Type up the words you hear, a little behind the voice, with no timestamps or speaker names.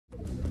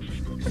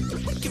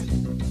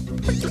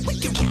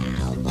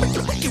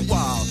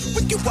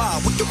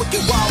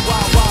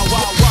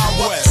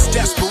Wild West,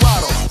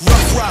 desperado,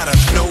 rough rider.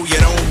 No, you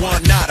don't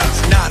want nada,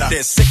 nada.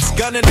 There's 6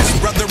 gunning this,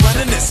 brother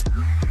running this.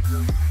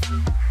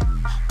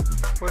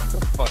 What the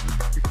fuck?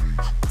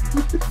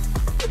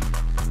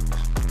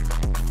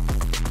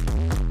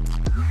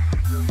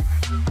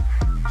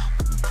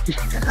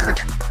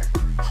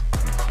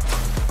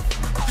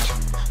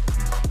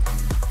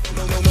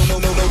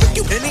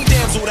 Any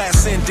damsel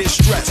that's in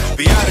distress,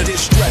 be out of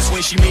distress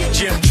when she meet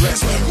gym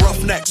dress.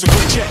 Roughneck, so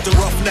go check the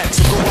roughneck.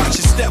 So go watch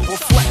your step or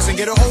flex and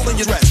get a hole in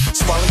your dress.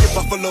 Swallow your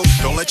buffalo,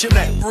 don't let your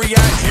neck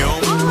react.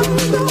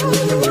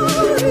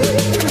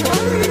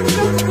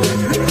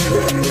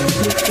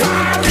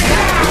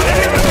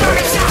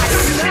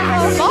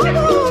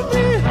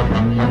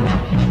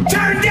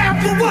 Turn down for what? Turn down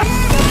for what?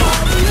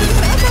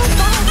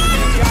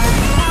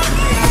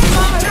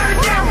 Turn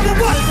down for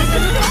what?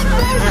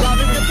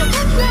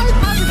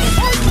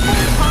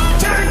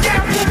 Turn down for what? Turn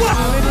down for what?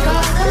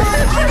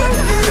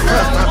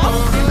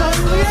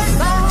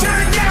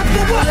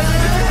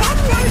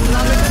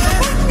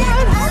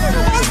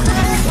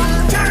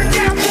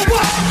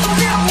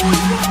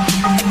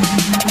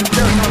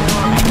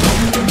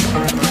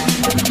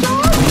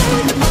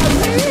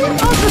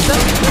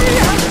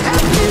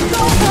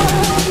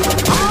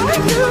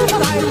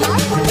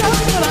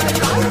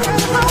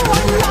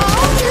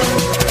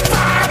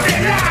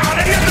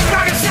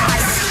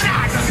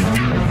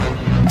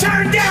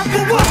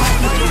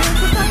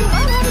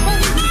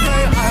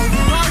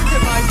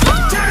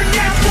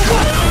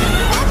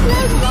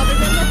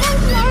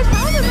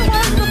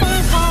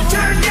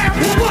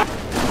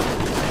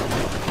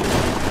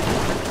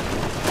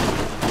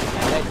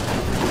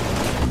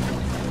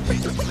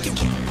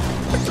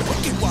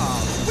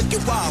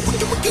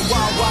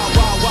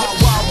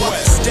 Wild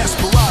West,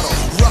 desperado,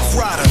 rough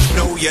rider.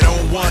 No, you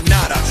don't want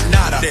nada,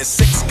 nada. There's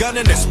 6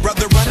 gunning this,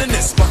 brother running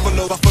this.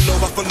 Buffalo, buffalo,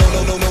 buffalo,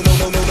 no, no, no, no,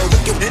 no, no, no.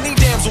 Any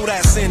damsel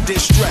that's in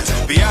distress,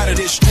 be out of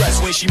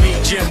distress when she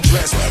meet gym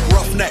dress.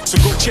 Roughneck, so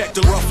go check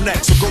the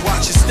roughneck. So go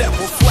watch your step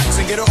or flex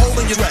and get a hole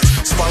in your dress.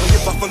 Swallow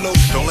your buffalo,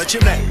 don't let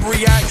your neck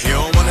react. You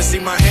don't wanna see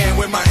my hand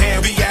where my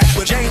hand be at.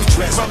 With James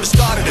dress, I'm the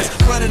start of this,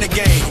 running the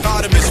game.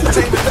 Artemis,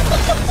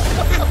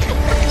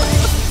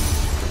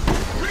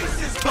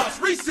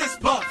 Reese's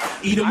Puffs.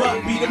 Eat 'em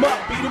up, beat 'em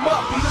up, beat 'em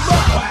up, beat 'em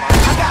up.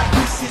 I got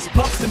Reese's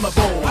Puffs in my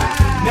bowl.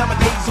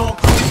 Nowadays on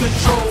cruise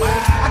control.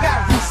 I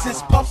got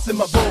Reese's Puffs in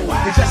my bowl.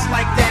 And just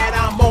like that,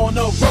 I'm on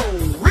a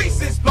roll.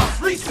 Reese's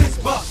Puffs, Reese's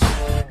Puffs.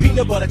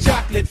 Peanut butter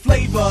chocolate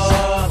flavor.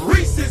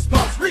 Reese's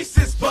Puffs,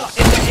 Reese's Puffs.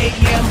 In the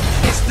AM,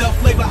 it's the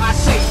flavor I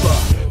savor.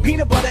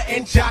 Peanut butter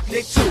and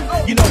chocolate too.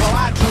 You know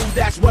how I do,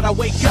 that's what I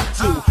wake up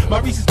to. My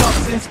Reese's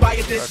Puffs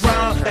inspired this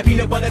rhyme. That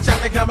peanut butter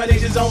chocolate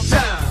combination's on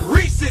time.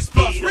 Reese's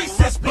Puffs,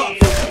 Reese's Puffs.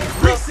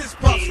 Reese's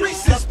Puffs,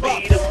 Reese's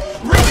Puffs.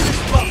 Reese's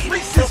Puffs,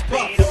 Reese's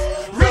Puffs.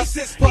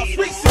 Reese's Puffs,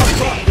 Reese's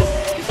Puffs.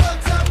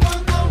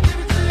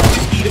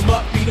 Eat 'em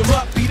up, beat 'em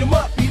up, beat 'em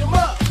up, beat 'em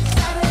up.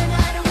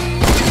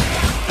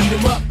 Eat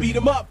 'em up, beat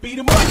 'em up, beat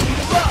 'em up, beat 'em up.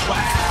 I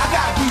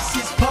got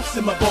Reese's Puffs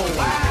in my bowl.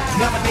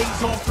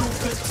 Nowadays on cruise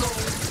control.